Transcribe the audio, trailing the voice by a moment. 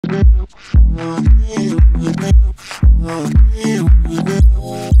Me,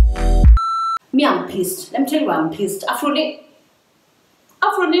 I'm pissed. Let me tell you why I'm pissed. Afronation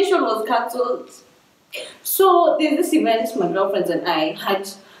was cancelled. So there's this event my girlfriends and I had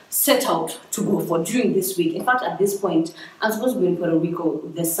set out to go for during this week. In fact, at this point, I'm supposed to be in Puerto Rico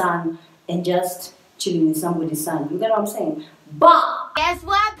with the sun and just chilling with somebody's son. You get what I'm saying? But guess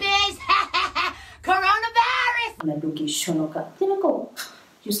what, bitch? Coronavirus! And I don't get shonoka.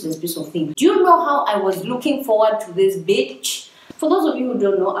 Useless piece of thing. Do you know how I was looking forward to this bitch? For those of you who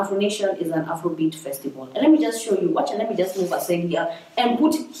don't know, Afronation is an Afrobeat festival. And let me just show you. Watch, and let me just move aside here and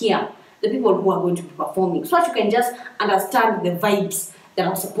put here the people who are going to be performing, so that you can just understand the vibes that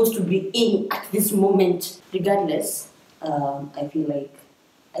I'm supposed to be in at this moment. Regardless, I feel like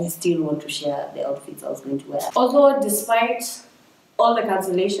I still want to share the outfits I was going to wear. Although, despite all the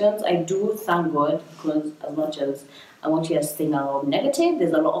cancellations, I do thank God, because as much as I want you to think a lot of negative,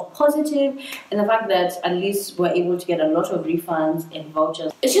 there's a lot of positive, and the fact that at least we're able to get a lot of refunds and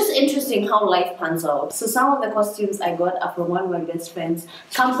vouchers. It's just interesting how life pans out. So some of the costumes I got are from one of my best friends'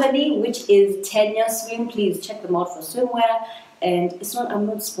 company, which is Tanya Swim. Please check them out for swimwear. And it's not, I'm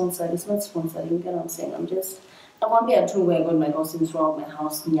not sponsored, it's not sponsored, you get what I'm saying? I want to be a true where I got my costumes from my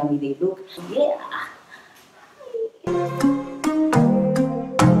house, yummy they look. Yeah.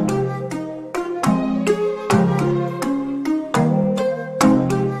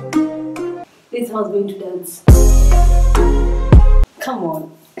 This is how I was going to dance. Come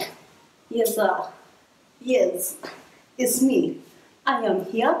on. Yes, sir. Yes. It's me. I am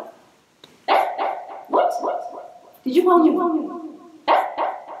here. What? Did you call me?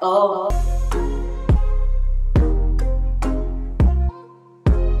 Oh.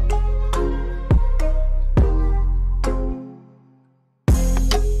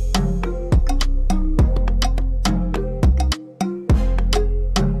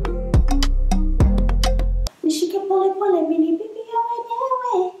 Nishike pole pole mini bibi ya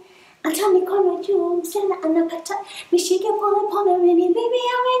wenyewe. Ata mikono juu msichana anakata. Nishike pole pole mini bibi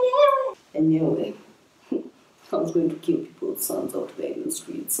ya wenyewe. Anyway. I was going to kill people's sons out there in the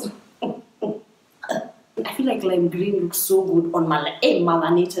streets. I feel like lime green looks so good on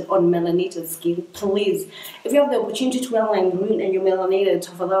melanated skin. Please, if you have the opportunity to wear lime green and you're melanated,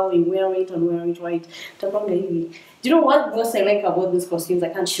 wear it and wear it right. Do you know what most I like about these costumes? I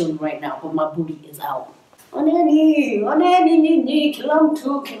can't show you right now, but my booty is out. Oneni, kilam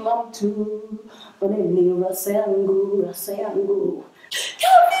tu. Oneni, rasayangu.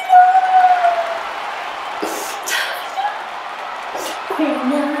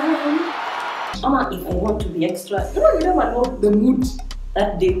 Mama, if I want to be extra, you never know the mood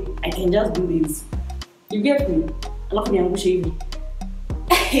that day. I can just do this. You get me? I love me.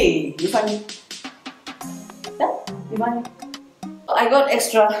 Hey, you funny? Yeah, you funny? I got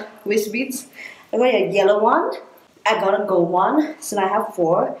extra waist beads. I got a yellow one. I got a gold one. So I have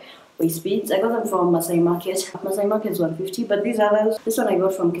 4 waist beads. I got them from Masai Market. Masai Market is 150, but these others. This one I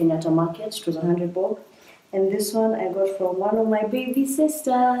got from Kenyatta Market. It was 100 bob. And this one I got from one of my baby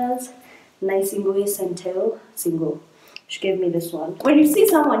sisters. Nice single Centel. Single. She gave me this one. When you see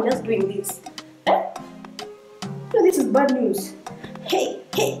someone just doing this, no, this is bad news. Hey,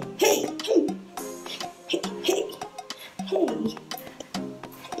 hey, hey, hey, hey, hey, hey, hey,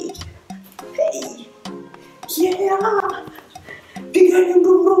 hey. Yeah! Bigger than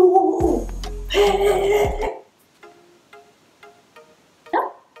Bruno! Hey! Huh?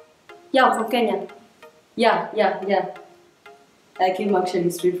 Yeah, I'm from Kenya. Yeah. I came actually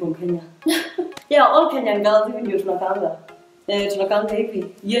straight from Kenya. Yeah, all Kenyan girls, even you tunakanga. Tunakanga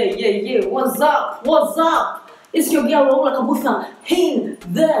hivi. Yeah. What's up? It's your girl Lola Kabutha in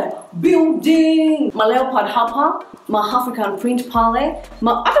the building. My leopard hopper, my African print pale, I don't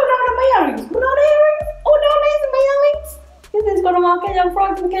know my earrings. Oh no, nice my earrings. This is got my Kenyan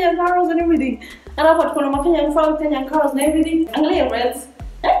frogs and Kenyan arrows and everything. And I've got my Kenyan frogs, Kenyan curls and everything. And Leah Reds.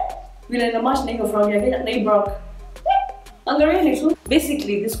 We're in a match nigga from your Kenyan broke.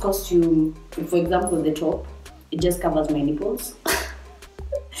 Basically, this costume, for example, the top, it just covers my nipples.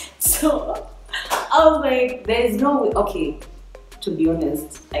 So I was like, there's no way. Okay, to be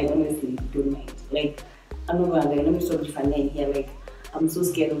honest, I honestly don't mind. Like, I'm not gonna let me stop defining here. Like, I'm so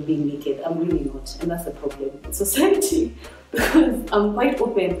scared of being naked. I'm really not, and that's the problem in society. Because I'm quite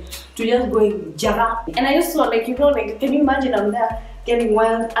open to just going jara. And I just thought, like, can you imagine I'm there getting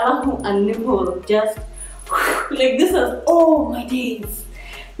wild, and nipple just. Like this has, oh my days,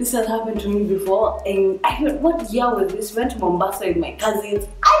 this has happened to me before. And what year was this? Went to Mombasa with my cousins.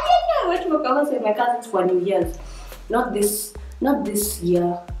 I went to Mombasa with my cousins for New Year's. Not this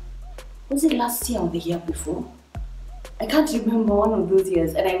year. Was it last year or the year before? I can't remember one of those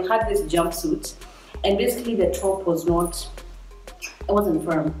years, and I had this jumpsuit, and basically the top was not, it wasn't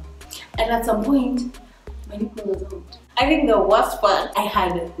firm. And at some point, my nipple was out. I think the worst part, I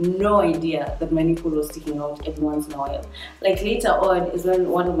had no idea that my nipple was sticking out every once in a while. Like later on is when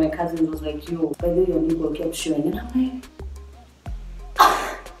one of my cousins was like, yo, by the way your nipple kept showing, and I'm like,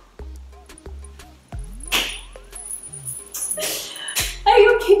 are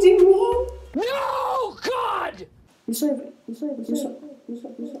you kidding me? No, God! You saw it.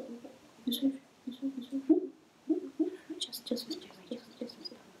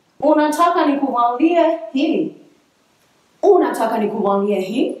 Unataka nikuvalie hii? Unataka nikuvalie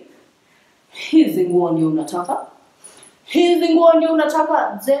hii? Hizi nguo ndio unataka? Hizi nguo ndio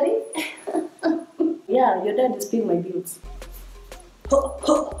unataka, Zeri? Yeah, your dad is paying my bills.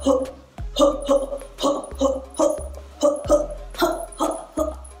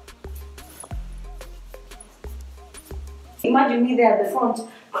 Imagine me there at the front,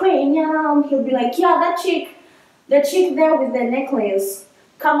 cranium. He'll be like, yeah, that chick, the chick there with the necklace,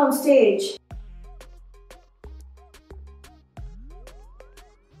 come on stage.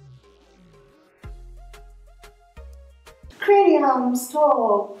 Cranium,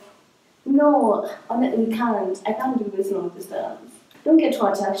 stop. No, we can't. I can't do this long distance. Don't get too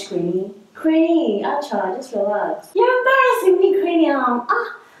attached, Cranie. Cranie, Acha, just relax. You're embarrassing me, Cranium.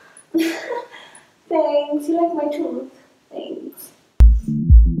 Ah. Thanks. You like my tooth? Thanks.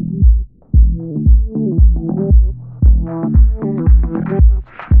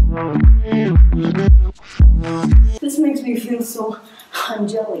 This makes me feel so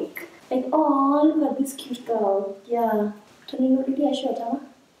angelic. Like, oh, look at this cute girl. Yeah. Can you know a shirt, huh?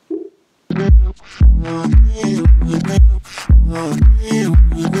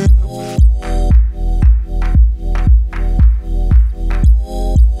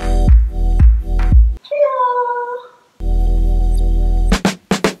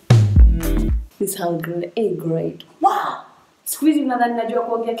 This how great, A grade. Wow! Squeezing nadhani najua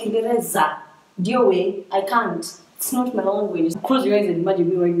kuongea Kiingereza. Dear way, I can't. It's not my language. Close your eyes and imagine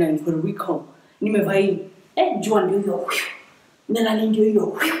me right now in Puerto Rico. Nimevai. Jua ndio hiyo. Melanie ndio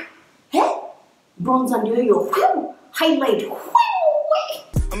hiyo. Bronzer ndio hiyo. Highlight.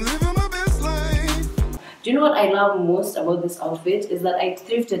 I'm living my best life. Do you know what I love most about this outfit? Is that I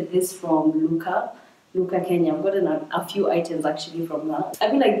thrifted this from Luca, Kenya. I've gotten a few items actually from that. I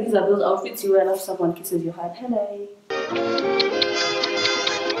feel like these are those outfits you wear after someone kisses your heart. Hello.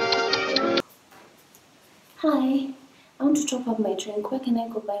 Hi, I want to top up my drink. Where can I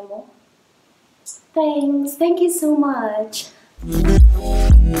go buy more? Thanks. Thank you so much.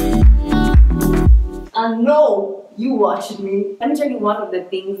 And no, you watched me. Let me tell you, one of the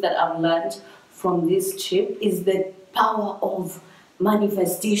things that I've learned from this trip is the power of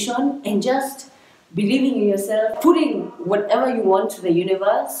manifestation and just believing in yourself, putting whatever you want to the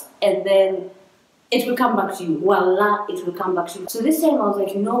universe, and then it will come back to you. Voila, it will come back to you. So this time I was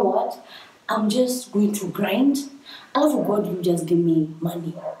like, you know what? I'm just going to grind. And for God, you just give me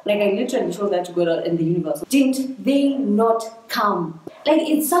money. Like I literally told that to God and the universe. Didn't they not come? Like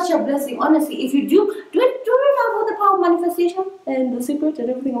it's such a blessing. Honestly, if you do you have all the power of manifestation and the secret and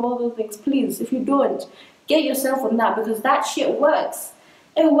everything of all those things? Please, if you don't, get yourself on that because that shit works.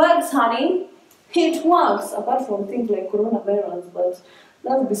 It works, honey. It works, apart from things like coronavirus, but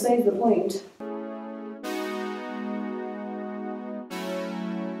that's besides the point.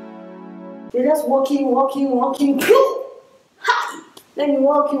 You're just walking, pew! Ha! Then you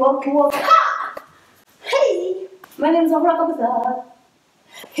walk, ha! Hey! My name is Abracadabra.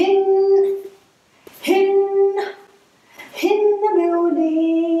 In the building.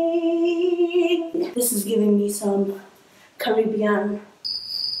 This is giving me some Caribbean,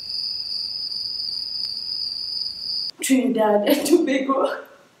 Trinidad and Tobago,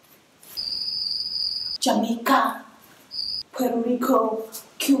 Jamaica, Puerto Rico,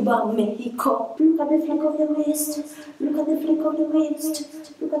 Cuba, Mexico. Look at the flick of the wrist. Look at the flick of the wrist.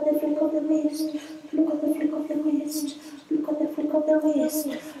 Look at the flick of the wrist. Look at the flick of the wrist. Look at the flick of the wrist.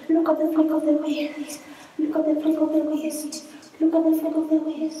 Look at the flick of the wrist. Look at the flick of the wrist. Look at the flick of the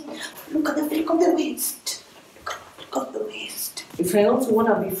wrist. Look at the flick of the wrist. Look at the flick of the wrist. If I also want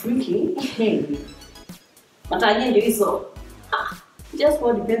to be freaky, but I need to so. Just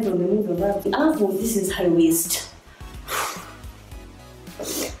what depends on the mood of that. Alafu, this is high waist.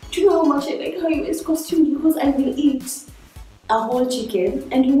 Do you know how much I like high waist costume? Because I will eat a whole chicken,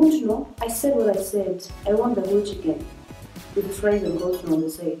 and you won't know. I said what I said. I want the whole chicken with the fries and coleslaw on the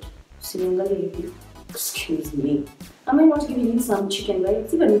side. Excuse me. Am I not giving you some chicken,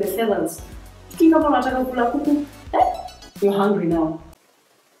 right? Even with the feathers. You're hungry now.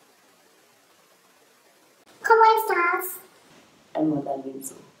 Come on. French stars. I don't know what that means.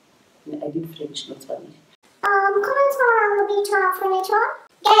 So I did French, not Spanish. Comments on the beach furniture.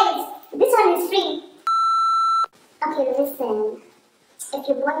 Guys, this one is free. Okay, listen. If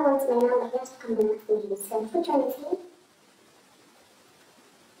your boy wants my number, he has to come and ask me himself. Which one is he?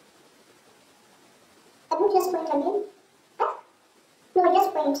 Let me just point again. Huh? No,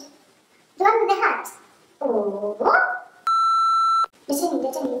 just point. The one with the hat. Oh. Listen, look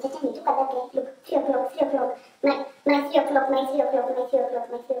at that guy. Look, 3 o'clock, 3 o'clock. My 3 o'clock, my 3 o'clock, my 3 o'clock,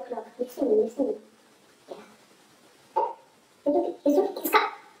 my 3 o'clock. Listen. Yeah. He's got,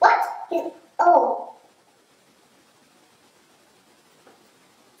 what? Oh.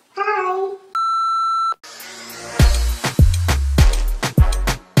 Hi.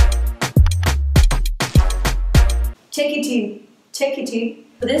 Check it in.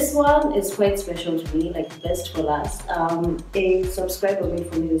 This one is quite special to me, like best for last. A subscriber made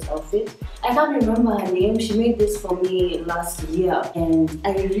for me this outfit. I can't remember her name. She made this for me last year, and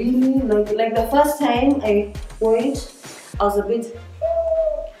I really like it. Like the first time I wore it, I was a bit,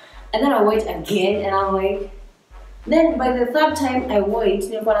 and then I wore it again, and I'm like. Then by the third time I wore it,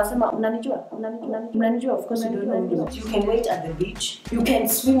 unanijua. Of course you don't know. You can wear it at the beach. You can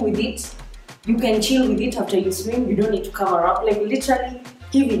swim with it. You can chill with it after you swim. You don't need to cover up. Like literally,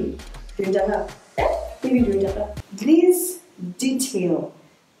 giving this detail.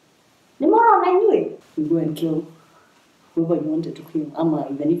 You go and kill whoever you wanted to kill.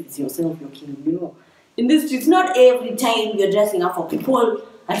 Even if it's yourself, you're killing. You know, in this streets, not every time you're dressing up for people.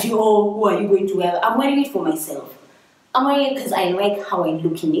 As you all, who are you going to wear? I'm wearing it for myself. I'm wearing it because I like how I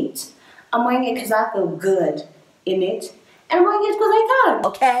look in it. I'm wearing it because I feel good in it. And I'm wearing it because I can.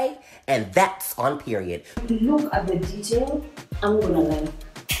 Okay? And that's on period. Look at the detail. I'm gonna lie.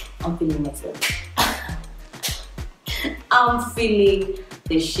 I'm feeling myself. I'm feeling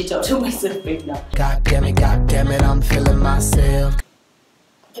the shit out of myself right now. God damn it, I'm feeling myself.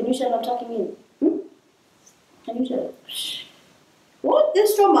 Can you shut up talking in? Can you shut up? What?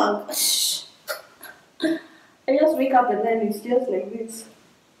 This stomach? I just wake up and then it's just like this.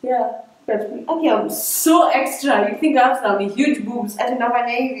 Yeah. Okay, I'm so extra. You think I have some huge boobs? I don't know my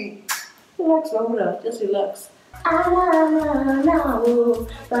navy. Relax, Mamura. Just relax.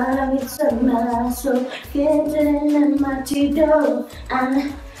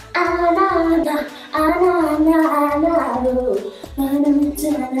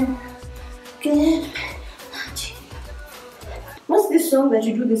 What's this song that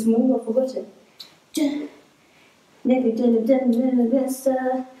you do this move? I forgot it.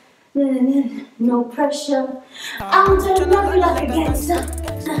 No pressure. I'm turning up like a gangster.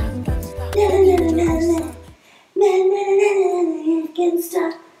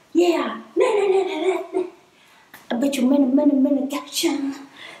 Gangster. Yeah. I bet you gotcha.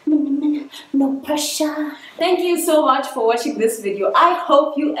 No pressure. Thank you so much for watching this video. I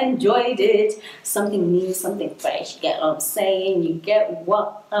hope you enjoyed it. Something new, something fresh. You get what I'm saying? You get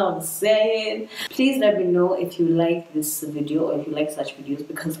what I'm saying? Please let me know if you like this video or if you like such videos,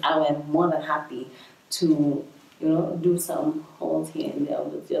 because I am more than happy to, you know, do some hauls here and there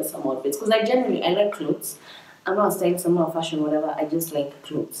with just some outfits. Because I like clothes. I'm not saying some more fashion, whatever. I just like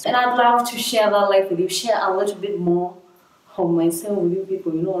clothes. And I'd love to share that life with you. Share a little bit more of myself with you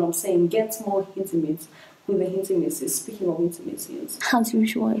people, you know what I'm saying? Get more intimate with the intimacies. Speaking of intimacies, as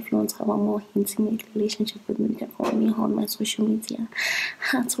usual, if you want to have a more intimate relationship with me, you can follow me on my social media.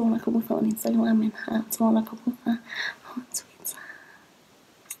 Hatuna Kabutha on Instagram and Hatuna Kabutha on Twitter.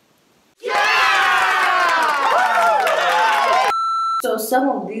 Yeah! So some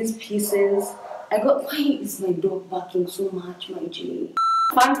of these pieces, I got. Why is my dog barking so much, my G?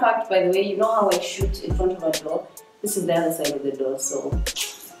 Fun fact, by the way, you know how I shoot in front of a door? This is the other side of the door, so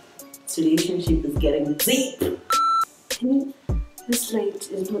this relationship is getting deep. This light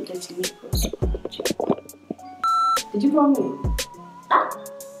is not letting me cross. Did you call me? Ah?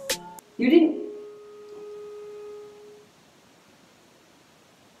 You didn't?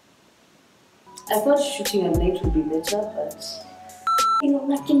 I thought shooting at night would be better, but you know,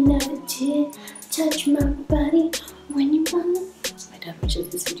 like you never did touch my body when you want it. My dad watches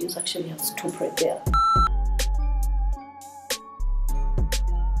these videos, actually have to stop right there.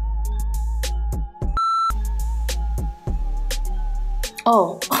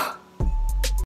 Oh.